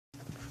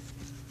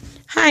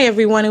Hi,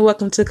 everyone, and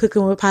welcome to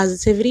Cooking with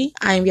Positivity.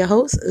 I am your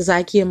host,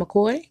 Zykia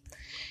McCoy.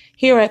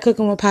 Here at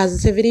Cooking with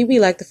Positivity, we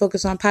like to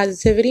focus on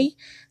positivity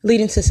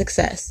leading to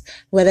success,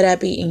 whether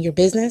that be in your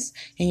business,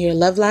 in your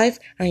love life,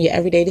 or in your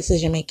everyday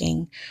decision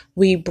making.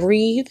 We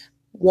breathe,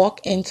 walk,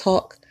 and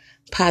talk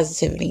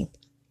positivity.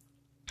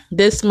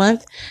 This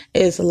month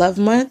is Love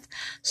Month,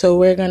 so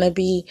we're going to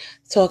be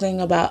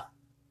talking about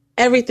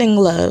everything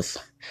love,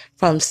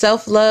 from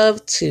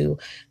self-love to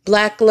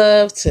Black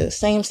love to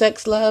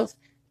same-sex love.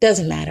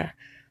 Doesn't matter.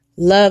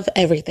 Love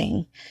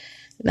everything.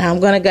 Now I'm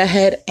going to go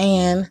ahead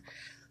and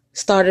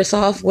start us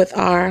off with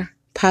our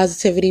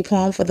positivity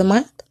poem for the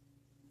month.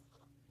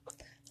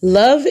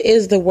 Love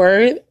is the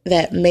word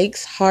that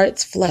makes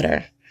hearts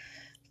flutter,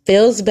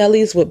 fills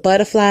bellies with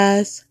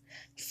butterflies,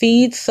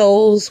 feeds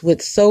souls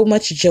with so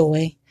much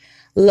joy.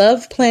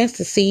 Love plants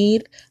the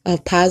seed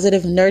of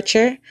positive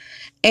nurture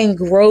and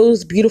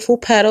grows beautiful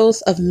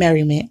petals of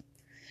merriment,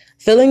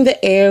 filling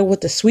the air with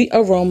the sweet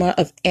aroma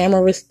of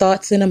amorous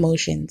thoughts and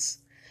emotions.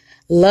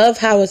 Love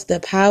has the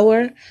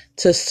power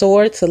to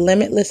soar to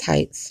limitless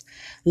heights.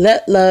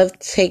 Let love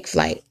take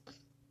flight.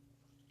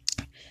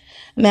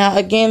 Now,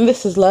 again,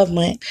 this is Love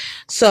Month.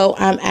 So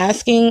I'm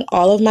asking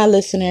all of my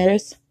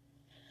listeners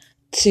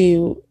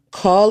to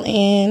call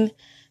in,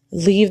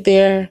 leave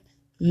their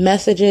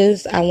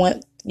messages. I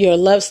want your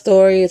love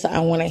stories. I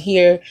want to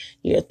hear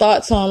your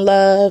thoughts on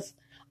love.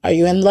 Are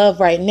you in love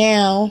right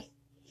now?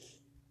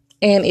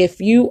 And if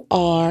you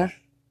are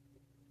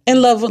in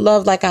love with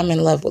love, like I'm in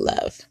love with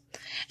love.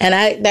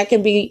 And that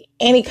can be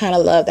any kind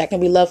of love. That can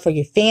be love for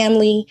your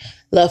family,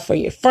 love for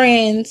your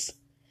friends,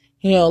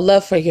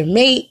 love for your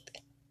mate.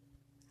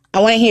 I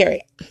want to hear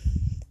it.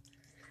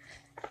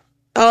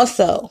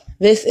 Also,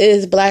 this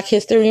is Black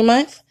History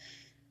Month.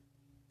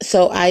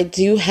 So I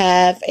do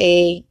have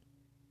a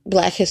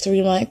Black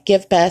History Month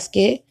gift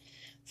basket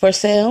for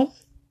sale.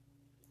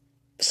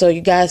 So you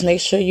guys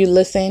make sure you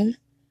listen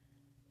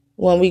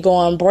when we go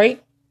on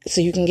break so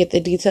you can get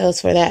the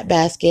details for that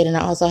basket. And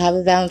I also have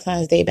a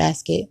Valentine's Day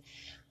basket,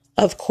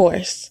 of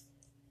course.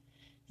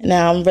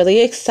 Now I'm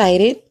really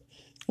excited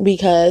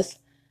because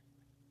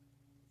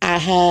I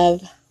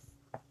have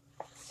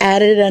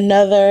added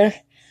another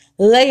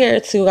layer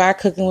to our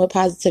Cooking with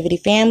Positivity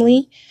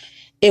family.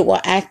 It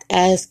will act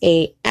as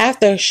a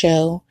after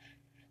show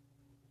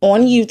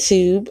on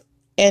YouTube,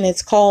 and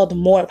it's called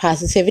More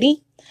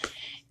Positivity.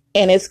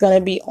 And it's going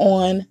to be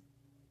on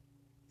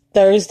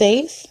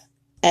Thursdays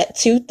at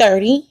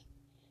 2:30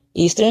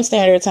 Eastern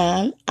Standard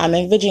Time. I'm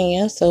in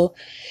Virginia, so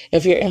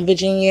if you're in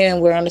Virginia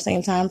and we're on the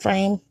same time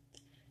frame,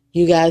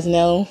 you guys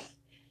know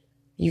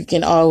you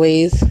can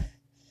always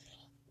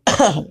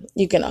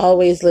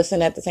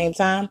listen at the same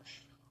time,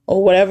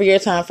 or whatever your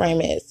time frame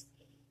is.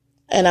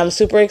 And I'm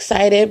super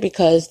excited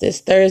because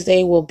this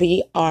Thursday will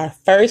be our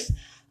first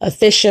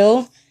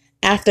official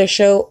after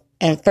show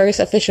and first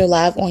official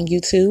live on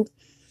YouTube.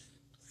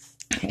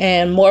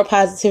 And More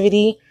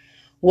Positivity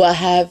will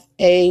have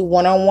a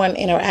one-on-one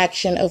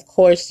interaction. Of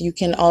course, you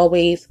can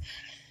always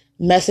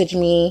message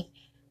me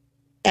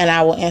and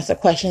I will answer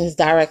questions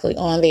directly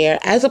on there,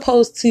 as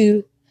opposed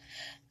to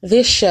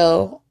this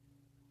show.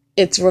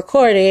 It's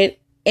recorded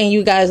and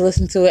you guys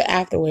listen to it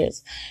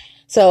afterwards.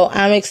 So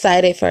I'm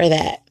excited for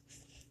that.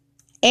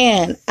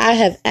 And I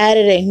have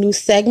added a new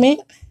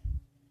segment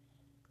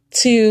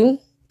to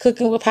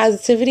Cooking with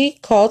Positivity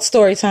called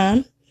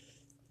Storytime.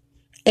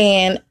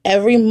 And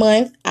every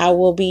month I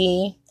will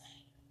be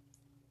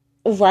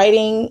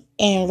writing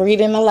and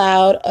reading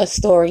aloud a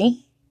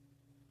story.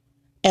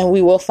 And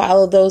we will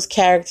follow those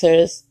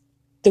characters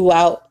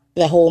throughout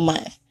the whole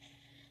month.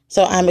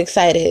 So I'm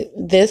excited.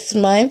 This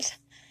month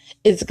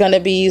it's going to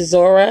be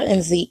Zora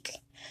and Zeke.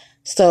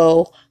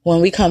 So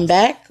when we come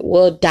back,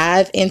 we'll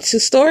dive into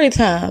story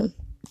time.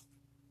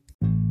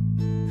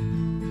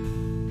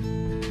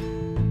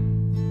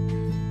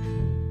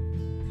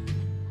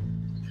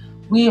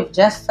 We have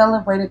just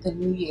celebrated the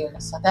new year,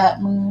 so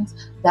that means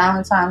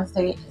Valentine's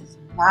Day is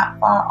not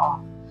far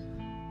off.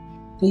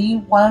 Be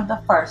one of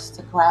the first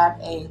to grab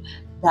a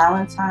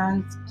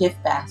Valentine's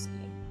gift basket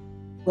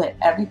with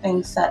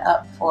everything set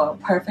up for a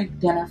perfect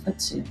dinner for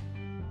two.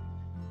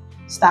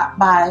 Stop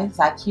by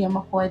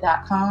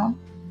ZykiaMcCoy.com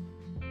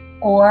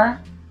or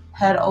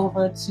head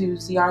over to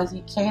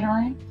CRZ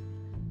Catering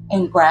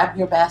and grab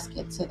your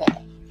basket today.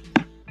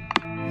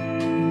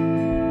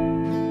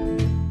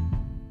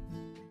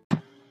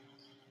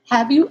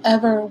 Have you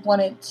ever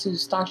wanted to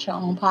start your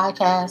own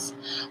podcast?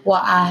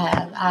 Well, I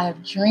have. I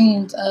have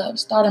dreamed of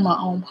starting my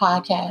own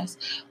podcast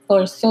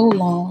for so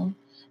long,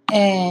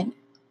 and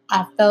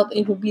I felt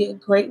it would be a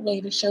great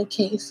way to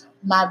showcase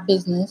my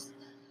business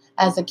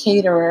as a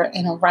caterer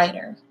and a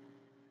writer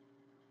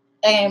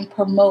and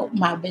promote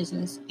my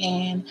business.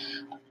 And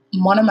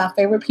one of my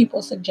favorite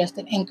people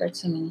suggested Anchor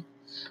to me.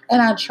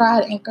 And I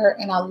tried Anchor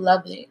and I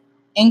loved it.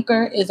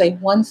 Anchor is a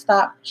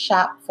one-stop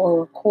shop for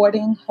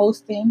recording,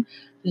 hosting,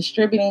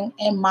 distributing,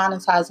 and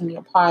monetizing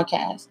your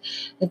podcast.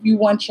 If you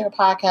want your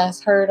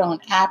podcast heard on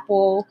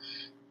Apple,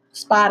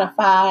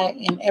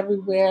 Spotify, and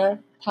everywhere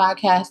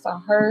podcasts are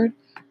heard,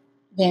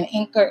 then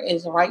Anchor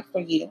is right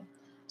for you.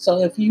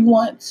 So if you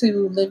want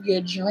to live your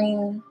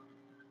dream,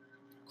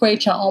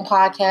 create your own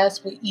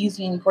podcast with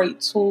easy and great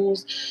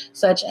tools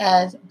such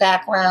as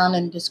background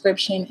and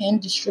description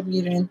and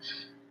distributing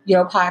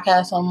your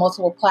podcast on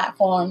multiple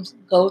platforms,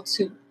 go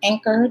to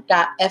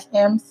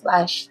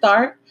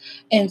anchor.fm/start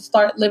and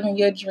start living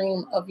your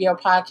dream of your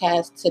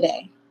podcast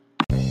today.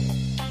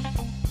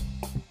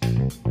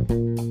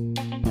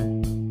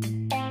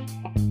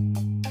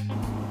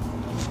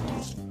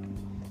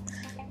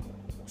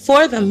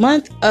 For the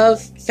month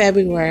of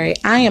February,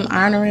 I am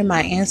honoring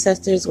my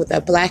ancestors with a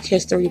Black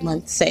History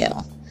Month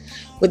sale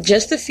with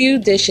just a few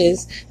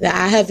dishes that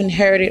I have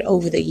inherited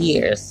over the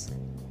years,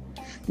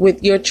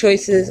 with your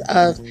choices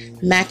of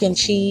mac and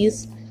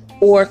cheese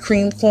or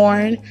cream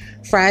corn,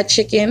 fried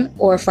chicken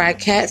or fried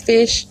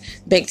catfish,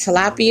 baked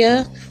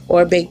tilapia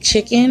or baked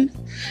chicken,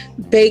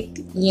 baked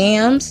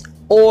yams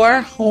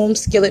or home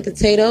skillet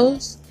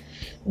potatoes,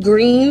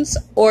 greens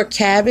or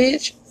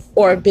cabbage,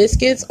 or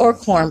biscuits or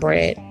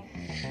cornbread.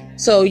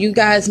 So you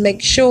guys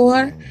make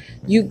sure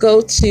you go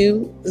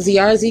to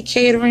ZRZ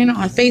Catering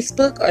on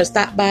Facebook or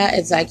stop by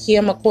at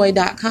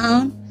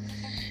ZykeaMcCoy.com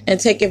and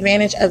take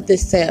advantage of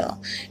this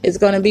sale. It's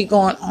going to be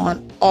going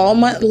on all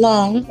month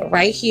long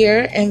right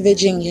here in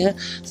Virginia.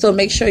 So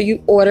make sure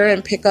you order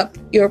and pick up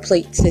your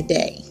plate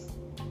today.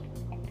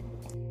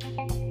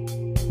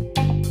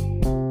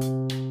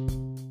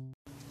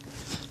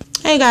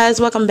 Hey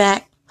guys, welcome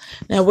back.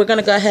 Now we're going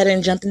to go ahead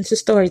and jump into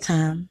story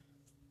time.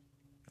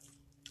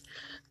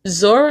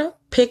 Zora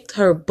picked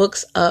her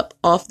books up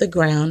off the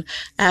ground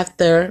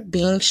after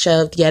being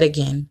shoved yet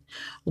again,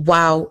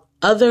 while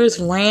others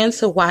ran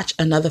to watch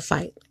another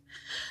fight.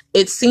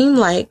 It seemed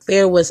like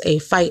there was a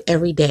fight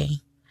every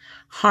day.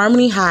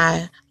 Harmony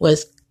High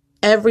was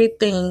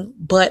everything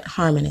but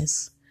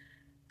harmonious.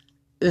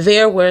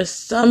 There were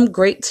some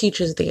great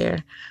teachers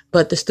there,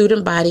 but the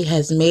student body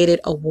has made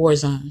it a war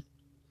zone.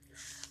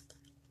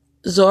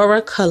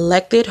 Zora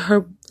collected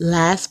her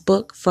last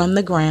book from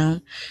the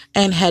ground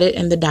and headed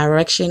in the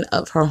direction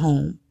of her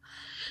home.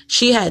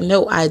 She had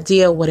no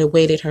idea what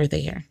awaited her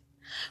there.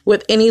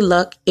 With any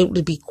luck, it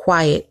would be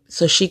quiet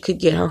so she could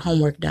get her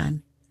homework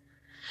done.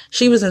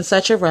 She was in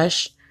such a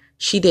rush,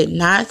 she did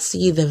not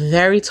see the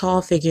very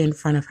tall figure in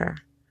front of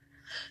her.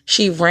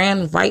 She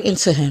ran right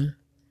into him.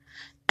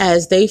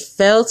 As they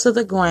fell to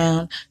the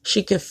ground,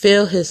 she could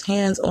feel his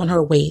hands on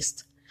her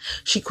waist.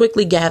 She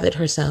quickly gathered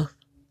herself.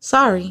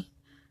 "Sorry,"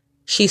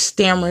 she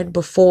stammered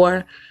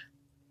before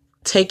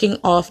taking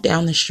off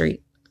down the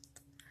street.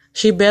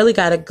 She barely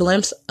got a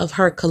glimpse of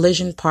her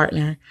collision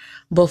partner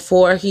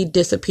before he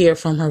disappeared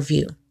from her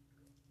view.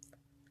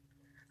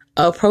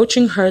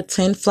 Approaching her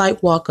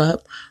 10-flight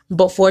walk-up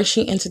before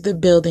she entered the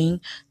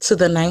building to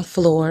the 9th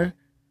floor,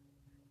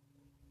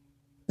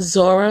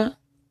 Zora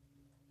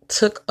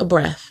took a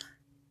breath.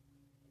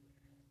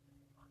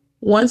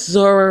 Once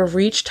Zora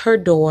reached her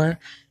door,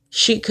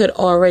 she could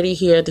already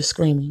hear the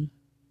screaming.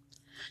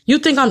 "You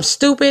think I'm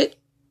stupid?"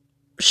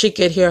 She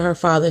could hear her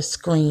father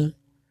scream.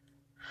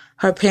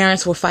 Her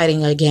parents were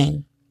fighting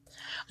again.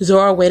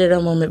 Zora waited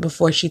a moment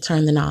before she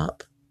turned the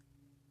knob.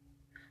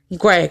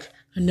 "Greg,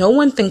 no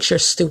one thinks you're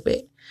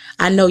stupid.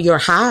 I know you're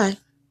high."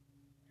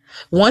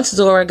 Once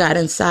Zora got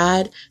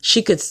inside,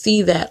 she could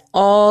see that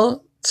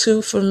all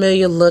too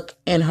familiar look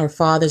in her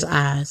father's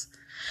eyes.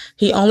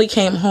 He only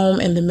came home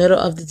in the middle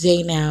of the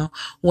day now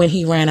when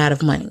he ran out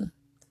of money.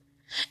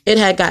 It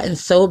had gotten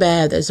so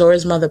bad that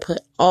Zora's mother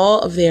put all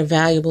of their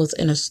valuables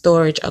in a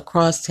storage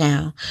across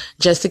town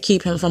just to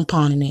keep him from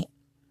pawning it.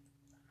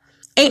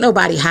 "Ain't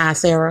nobody high,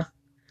 Sarah.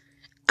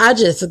 I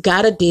just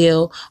got a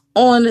deal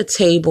on the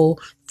table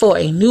for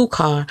a new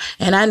car,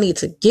 and I need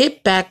to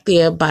get back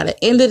there by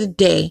the end of the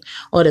day,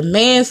 or the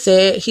man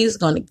said he's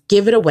going to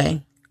give it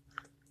away,"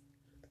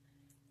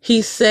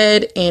 he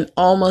said in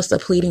almost a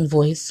pleading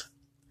voice.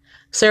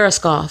 Sarah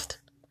scoffed.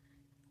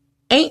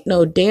 "Ain't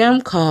no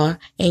damn car,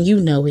 and you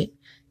know it.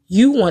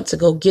 You want to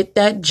go get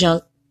that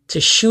junk to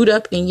shoot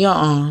up in your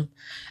arm.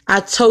 I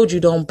told you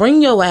don't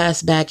bring your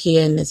ass back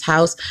here in this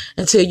house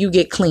until you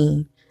get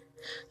clean.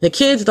 The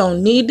kids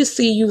don't need to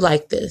see you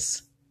like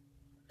this."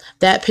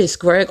 That pissed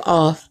Greg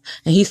off,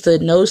 and he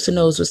stood nose to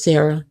nose with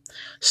Sarah.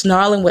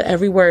 Snarling with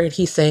every word,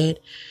 he said,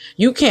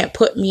 "You can't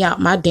put me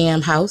out my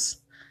damn house.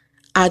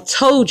 I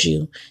told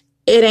you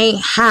it ain't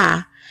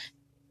high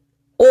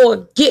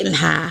or getting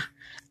high.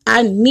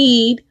 I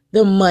need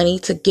the money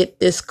to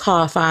get this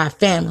car for our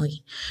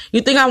family.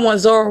 You think I want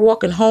Zora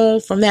walking home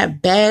from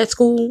that bad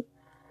school?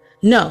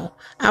 No,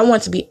 I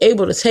want to be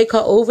able to take her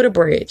over the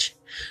bridge."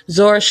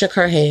 Zora shook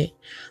her head.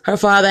 Her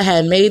father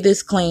had made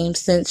this claim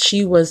since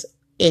she was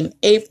in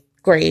 8th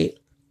grade.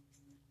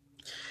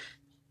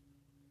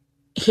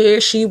 Here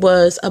she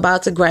was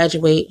about to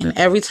graduate, and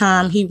every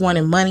time he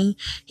wanted money,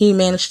 he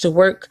managed to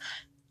work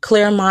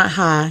Claremont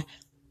High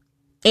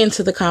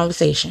into the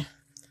conversation.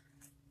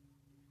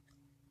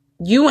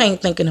 "You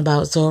ain't thinking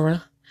about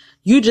Zora.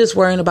 You just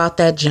worrying about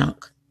that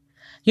junk.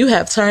 You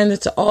have turned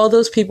into all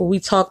those people we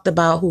talked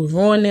about who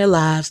ruined their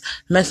lives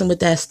messing with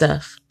that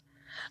stuff."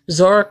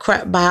 Zora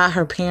crept by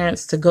her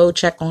parents to go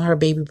check on her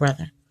baby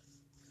brother.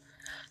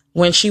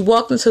 When she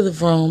walked into the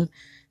room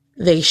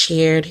they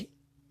shared,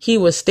 he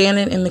was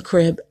standing in the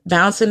crib,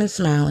 bouncing and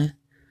smiling.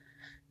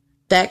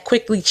 That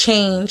quickly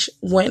changed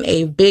when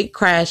a big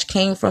crash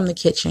came from the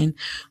kitchen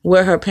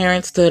where her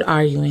parents stood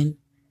arguing.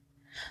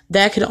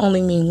 That could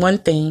only mean one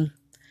thing.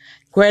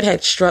 Greg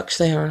had struck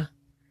Sarah.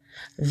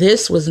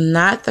 This was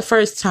not the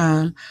first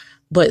time,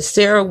 but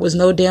Sarah was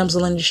no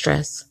damsel in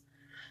distress.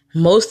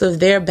 Most of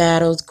their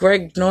battles,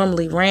 Greg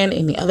normally ran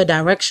in the other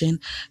direction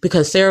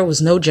because Sarah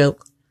was no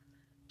joke.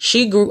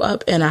 She grew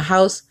up in a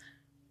house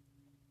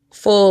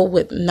full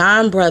with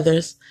 9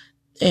 brothers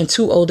and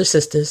 2 older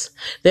sisters.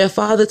 Their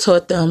father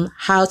taught them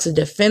how to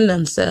defend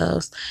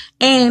themselves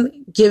and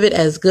give it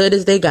as good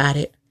as they got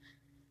it.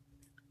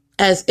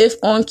 As if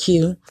on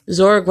cue,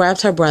 Zora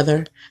grabbed her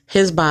brother,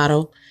 his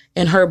bottle,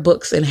 and her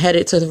books and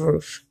headed to the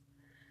roof.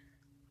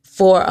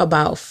 For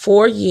about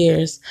 4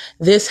 years,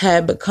 this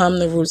had become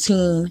the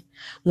routine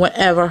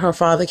whenever her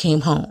father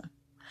came home.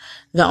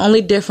 The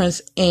only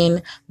difference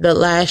in the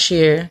last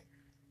year,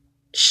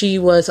 she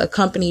was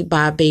accompanied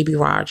by baby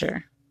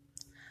Roger.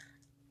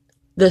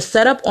 The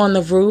setup on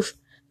the roof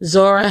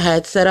Zora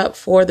had set up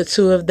for the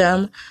 2 of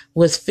them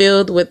was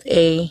filled with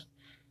a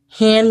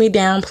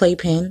hand-me-down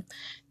playpen,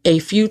 a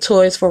few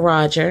toys for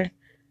Roger,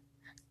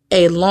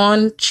 a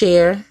lawn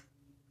chair,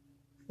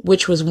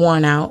 which was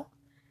worn out,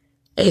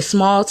 a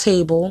small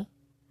table,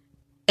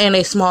 and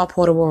a small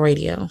portable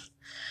radio.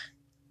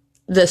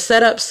 The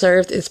setup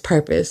served its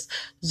purpose.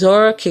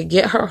 Zora could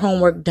get her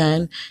homework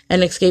done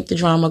and escape the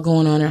drama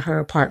going on in her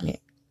apartment.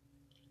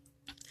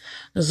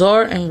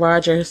 Zora and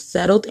Roger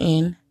settled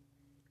in,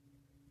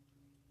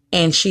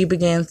 and she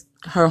began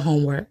her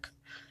homework.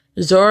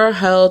 Zora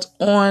held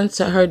on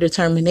to her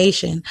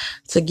determination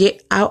to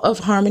get out of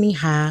Harmony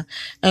High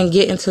and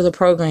get into the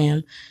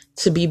program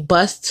to be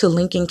bused to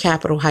Lincoln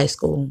Capital High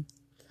School.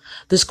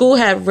 The school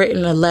had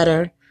written a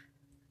letter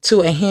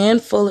to a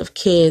handful of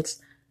kids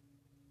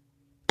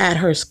at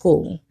her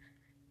school.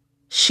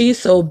 She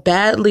so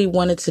badly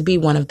wanted to be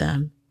one of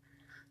them.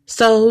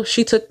 So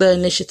she took the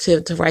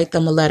initiative to write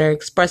them a letter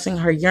expressing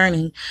her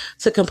yearning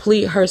to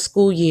complete her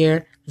school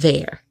year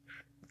there.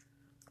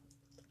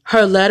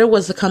 Her letter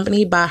was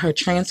accompanied by her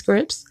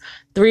transcripts,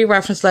 3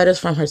 reference letters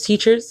from her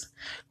teachers,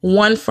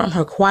 1 from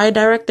her choir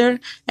director,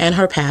 and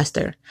her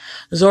pastor.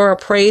 Zora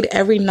prayed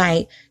every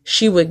night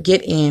she would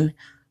get in.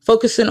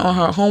 Focusing on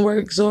her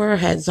homework, Zora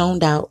had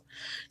zoned out.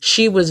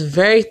 She was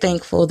very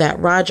thankful that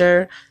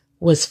Roger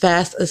was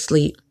fast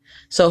asleep,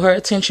 so her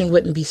attention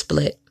wouldn't be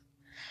split.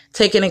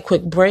 Taking a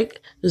quick break,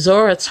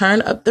 Zora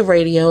turned up the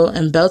radio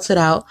and belted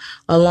out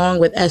along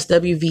with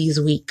SWV's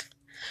Week.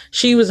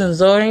 She was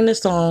enjoying the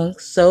song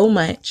so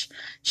much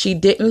she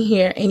didn't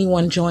hear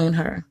anyone join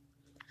her.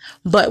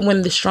 But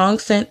when the strong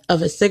scent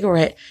of a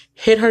cigarette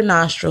hit her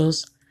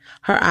nostrils,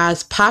 her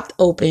eyes popped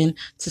open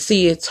to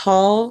see a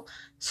tall,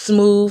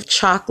 smooth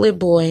chocolate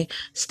boy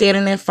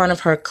standing in front of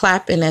her,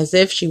 clapping as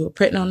if she were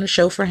putting on a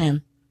show for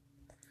him.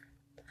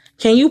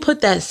 "Can you put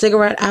that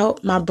cigarette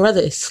out? My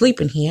brother is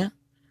sleeping here,"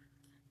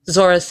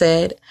 Zora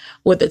said,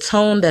 with a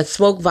tone that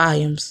spoke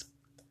volumes.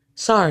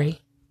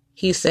 "Sorry,"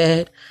 he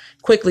said,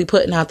 quickly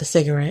putting out the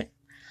cigarette.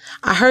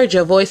 "I heard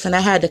your voice and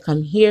I had to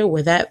come here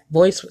where that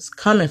voice was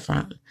coming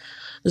from."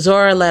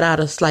 Zora let out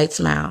a slight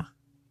smile.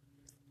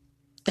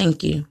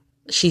 "Thank you,"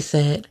 she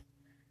said.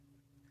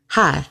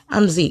 "Hi,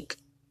 I'm Zeke.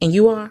 And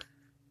you are?"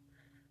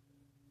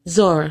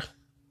 "Zora."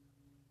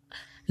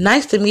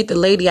 "Nice to meet the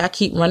lady I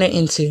keep running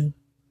into,"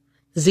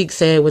 Zeke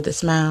said with a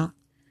smile.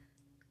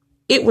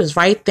 It was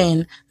right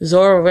then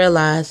Zora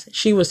realized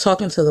she was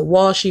talking to the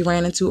wall she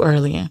ran into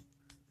earlier.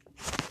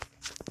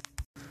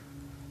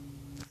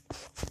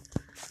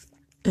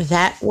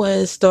 That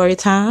was story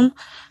time.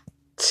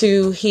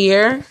 To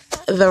hear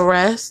the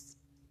rest,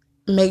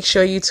 make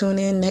sure you tune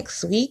in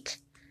next week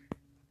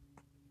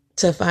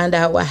to find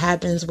out what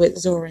happens with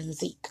Zora and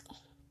Zeke.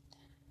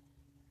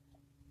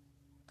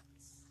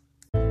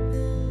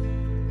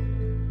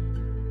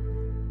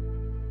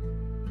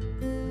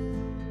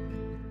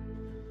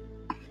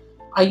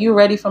 Are you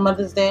ready for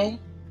Mother's Day?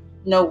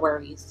 No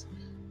worries.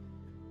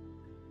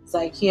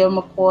 Zykia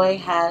McCoy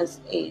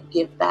has a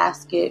gift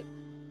basket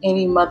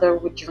any mother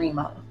would dream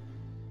of.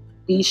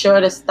 Be sure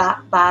to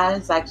stop by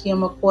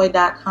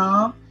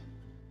ZykiaMcCoy.com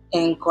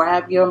and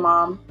grab your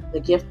mom the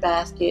gift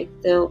basket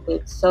filled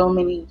with so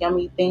many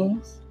yummy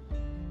things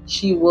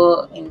she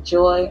will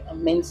enjoy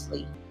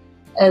immensely,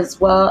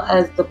 as well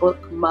as the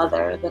book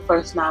Mother, the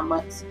first 9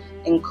 months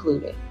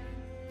included.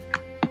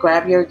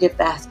 Grab your gift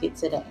basket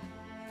today.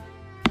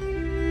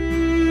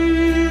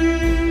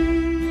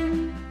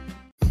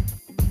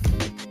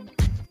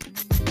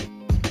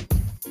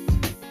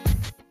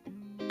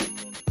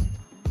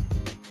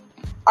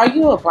 Are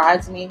you a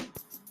bridesmaid?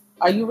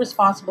 Are you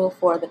responsible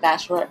for the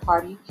bachelorette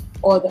party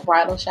or the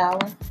bridal shower?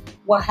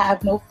 Well,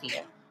 have no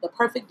fear. The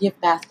perfect gift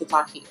baskets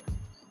are here.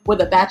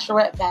 With a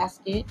bachelorette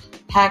basket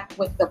packed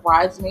with the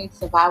bridesmaid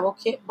survival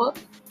kit book,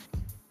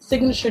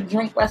 signature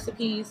drink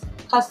recipes,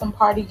 custom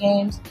party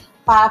games,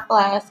 5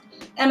 flasks,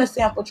 and a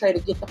sample tray to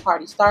get the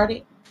party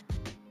started,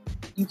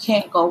 you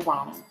can't go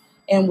wrong.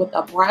 and with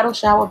a bridal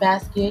shower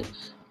basket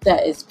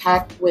that is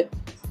packed with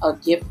a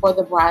gift for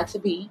the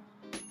bride-to-be,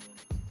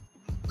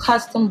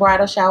 custom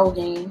bridal shower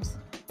games,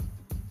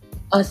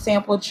 a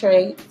sample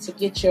tray to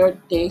get your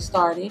day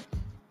started,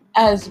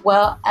 as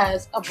well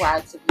as a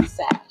bride-to-be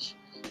sash.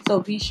 So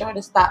be sure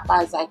to stop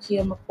by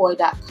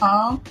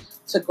ZykeaMcCoy.com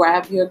to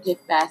grab your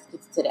gift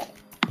baskets today.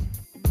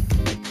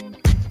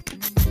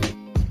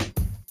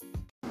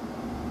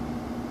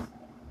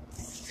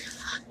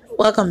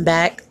 Welcome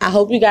back. I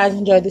hope you guys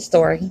enjoyed the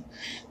story.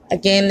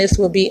 Again, this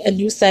will be a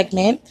new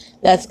segment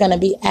that's going to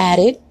be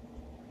added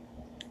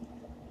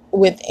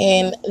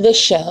within the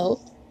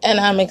show, and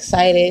I'm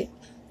excited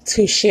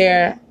to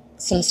share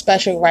some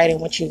special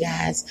writing with you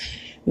guys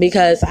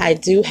because I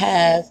do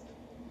have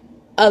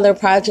other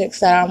projects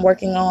that I'm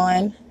working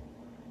on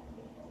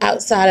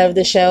outside of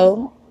the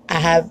show. I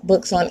have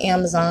books on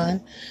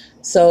Amazon,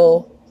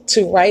 so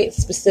to write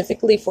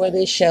specifically for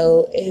this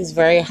show is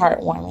very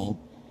heartwarming.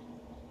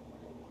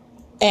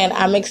 And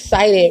I'm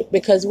excited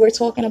because we're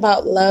talking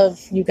about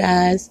love, you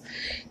guys.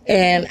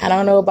 And I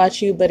don't know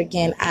about you, but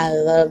again, I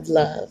love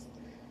love.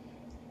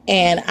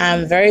 And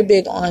I'm very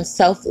big on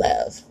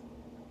self-love.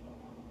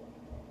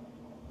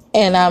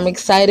 And I'm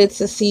excited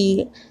to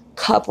see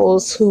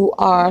couples who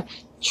are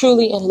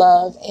truly in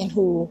love and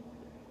who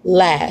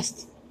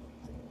last.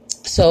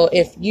 So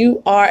if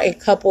you are a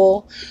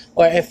couple,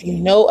 or if you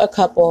know a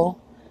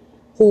couple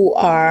who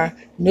are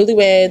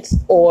newlyweds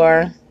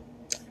or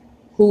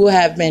who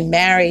have been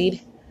married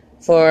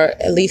for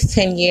at least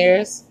 10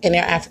 years and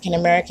they're African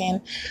American,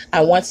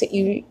 I want to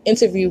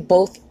interview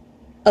both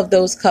of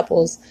those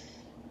couples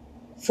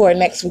for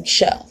next week's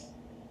show.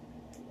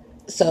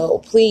 So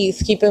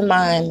please keep in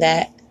mind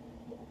that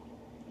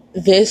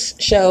this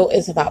show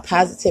is about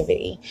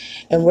positivity,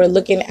 and we're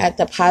looking at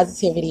the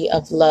positivity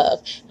of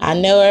love. I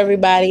know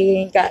everybody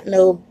ain't got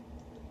no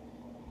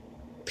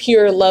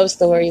pure love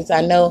stories.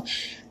 I know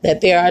that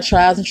there are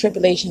trials and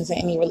tribulations in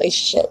any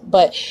relationship,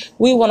 but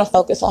we want to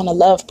focus on the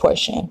love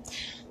portion.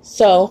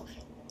 So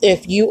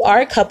if you are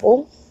a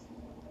couple,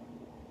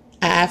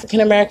 an African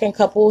American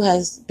couple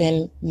has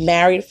been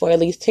married for at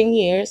least 10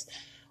 years,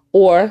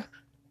 or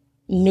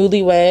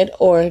newlywed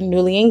or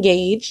newly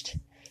engaged,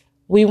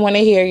 we want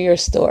to hear your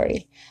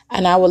story,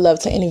 and I would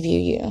love to interview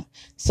you.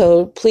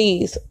 So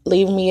please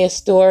leave me a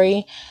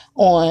story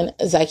on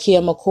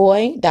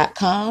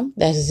ZykeaMcCoy.com.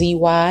 That's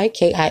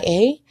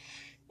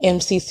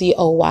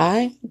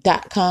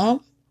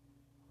ZykeaMcCoy.com.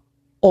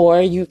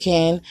 Or you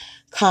can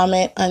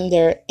comment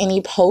under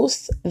any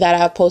posts that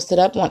I've posted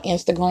up on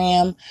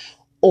Instagram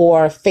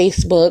or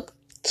Facebook,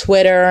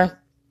 Twitter,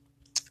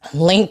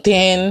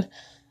 LinkedIn,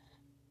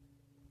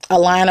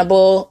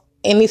 Alignable,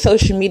 any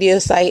social media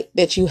site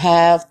that you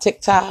have,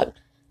 TikTok,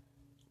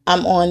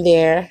 I'm on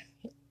there,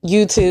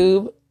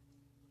 YouTube,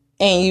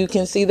 and you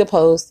can see the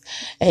post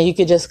and you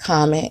can just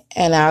comment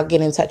and I'll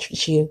get in touch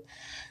with you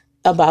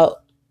about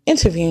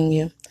interviewing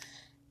you.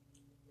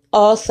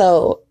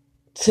 Also,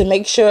 to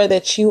make sure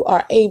that you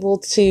are able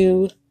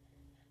to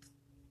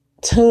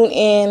tune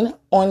in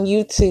on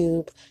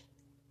YouTube,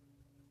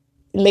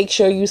 make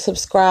sure you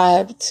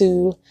subscribe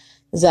to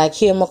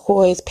Zykeia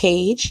McCoy's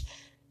page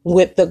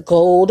with the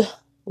gold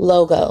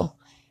logo.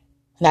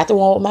 Not the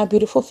one with my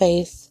beautiful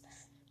face.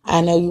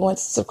 I know you want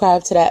to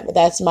subscribe to that, but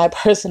that's my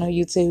personal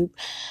YouTube.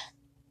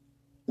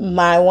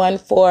 My one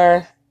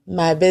for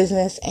my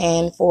business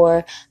and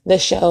for the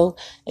show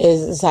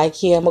is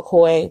Zykeia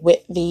McCoy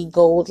with the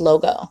gold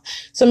logo.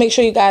 So make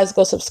sure you guys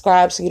go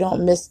subscribe so you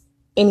don't miss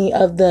any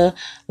of the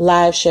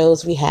live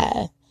shows we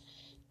have.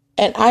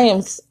 And I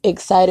am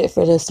excited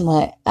for this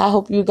month. I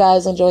hope you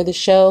guys enjoy the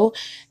show,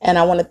 and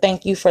I want to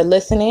thank you for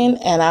listening,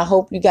 and I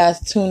hope you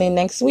guys tune in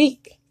next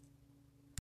week.